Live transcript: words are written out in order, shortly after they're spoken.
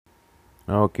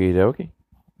Okie dokie.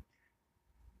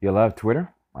 You love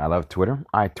Twitter? I love Twitter.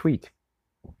 I tweet.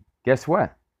 Guess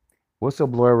what?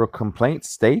 Whistleblower complaint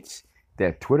states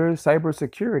that Twitter's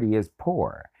cybersecurity is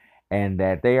poor and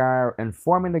that they are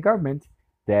informing the government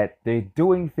that they're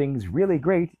doing things really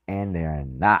great and they're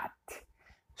not.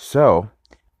 So,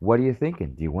 what are you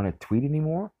thinking? Do you want to tweet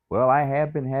anymore? Well, I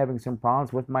have been having some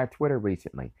problems with my Twitter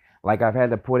recently. Like I've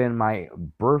had to put in my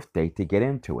birth date to get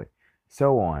into it,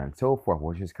 so on and so forth,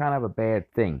 which is kind of a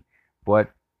bad thing.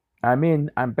 But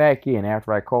I'm back in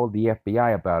after I called the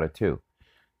FBI about it too.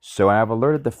 So I've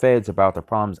alerted the feds about the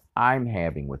problems I'm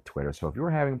having with Twitter. So if you're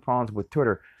having problems with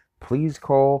Twitter, please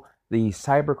call the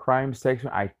cybercrime section.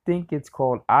 I think it's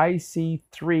called ic3.gov.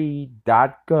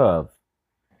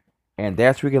 And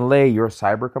that's where you can lay your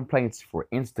cyber complaints for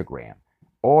Instagram,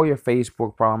 all your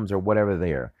Facebook problems or whatever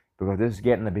there, because this is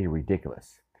getting to be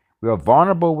ridiculous. We are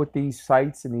vulnerable with these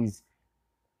sites and these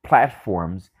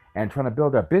platforms and trying to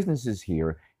build our businesses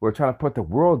here. We're trying to put the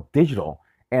world digital,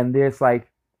 and there's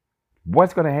like,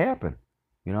 what's going to happen?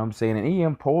 You know what I'm saying? An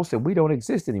EM poll said we don't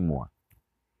exist anymore.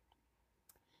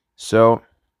 So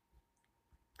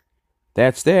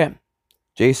that's that.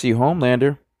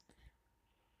 Jchomelander,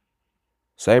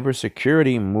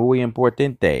 cybersecurity muy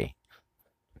importante.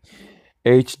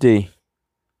 HD.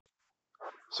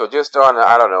 So just on,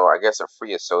 I don't know, I guess a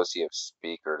free associate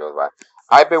speaker.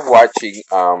 I've been watching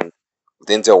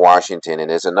Denzel Washington, and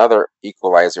there's another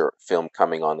Equalizer film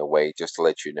coming on the way. Just to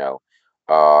let you know,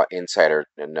 insider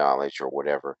knowledge or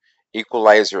whatever.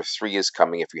 Equalizer 3 is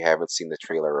coming if you haven't seen the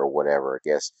trailer or whatever, I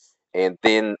guess. And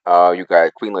then you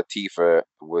got Queen Latifah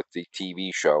with the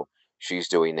TV show. She's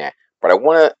doing that. But I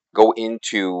want to go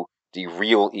into the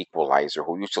real Equalizer,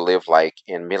 who used to live like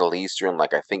in Middle Eastern,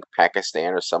 like I think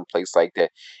Pakistan or someplace like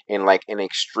that, in like an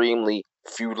extremely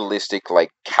feudalistic,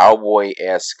 like cowboy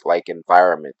esque like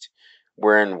environment,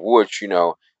 wherein which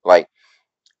like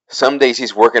some days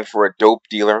he's working for a dope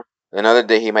dealer, another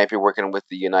day he might be working with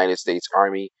the United States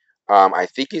Army. I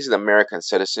think he's an American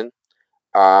citizen.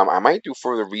 I might do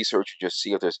further research to just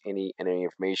see if there's any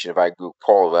information if I go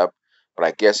call it up. But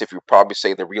I guess if you probably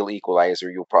say the real Equalizer,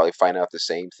 you'll probably find out the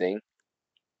same thing.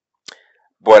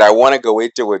 But I want to go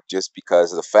into it just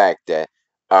because of the fact that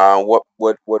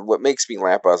what makes me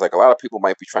laugh is like a lot of people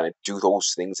might be trying to do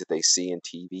those things that they see in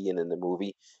TV and in the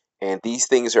movie, and these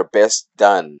things are best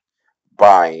done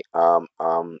by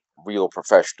real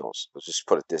professionals. Let's just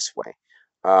put it this way.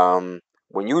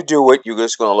 When you do it, you're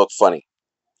just going to look funny.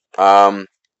 Um,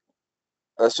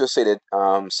 let's just say that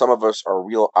some of us are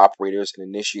real operators and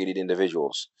initiated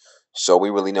individuals, so we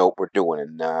really know what we're doing.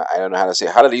 And I don't know how to say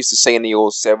how did they used to say in the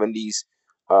old '70s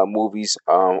movies,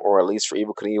 or at least for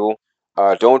Evil Knievel,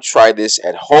 don't try this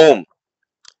at home,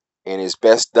 and is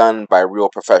best done by real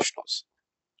professionals.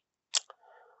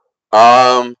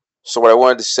 Um, so what I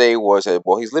wanted to say was that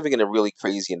well, he's living in a really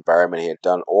crazy environment. He had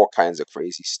done all kinds of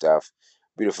crazy stuff,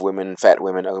 beautiful women, fat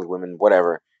women, ugly women,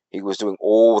 whatever. He was doing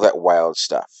all that wild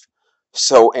stuff.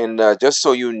 So, and just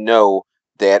so you know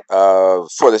that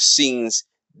for the scenes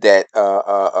that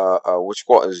which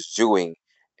Walt is doing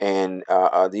and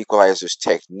the Equalizer's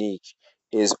technique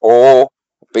is all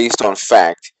based on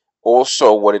fact.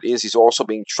 Also, what it is, he's also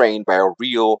being trained by a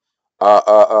real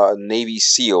Navy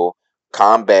SEAL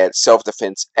combat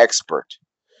self-defense expert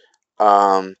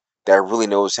that really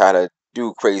knows how to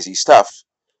do crazy stuff.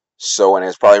 So, and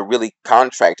is probably really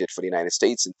contracted for the United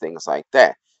States and things like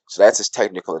that. So that's his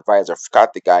technical advisor. I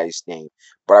forgot the guy's name,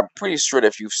 but I'm pretty sure that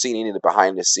if you've seen any of the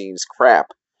behind the scenes crap,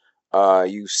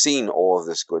 you've seen all of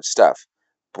this good stuff.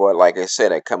 But like I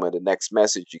said, I come in the next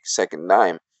message second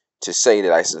time to say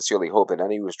that I sincerely hope that none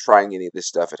of you was trying any of this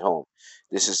stuff at home.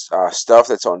 This is stuff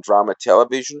that's on drama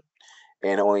television,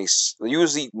 and only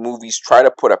usually movies try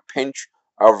to put a pinch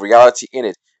of reality in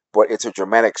it, but it's a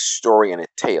dramatic story and a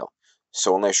tale.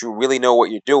 So unless you really know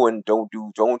what you're doing, don't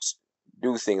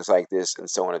do things like this and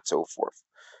so on and so forth.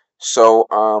 So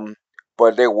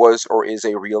but there was or is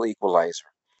a real equalizer,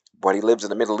 but he lives in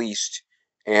the Middle East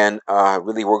and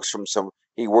really works from some.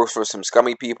 He works for some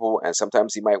scummy people, and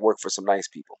sometimes he might work for some nice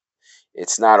people.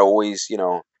 It's not always,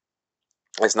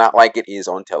 it's not like it is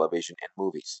on television and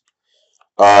movies.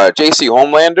 J.C.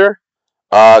 Homelander,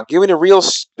 give me the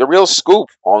real scoop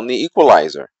on the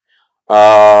Equalizer.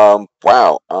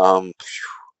 Wow.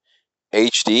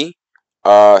 HD,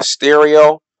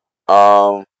 stereo,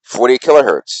 48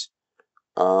 kilohertz.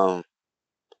 Um,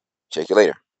 check you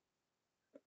later.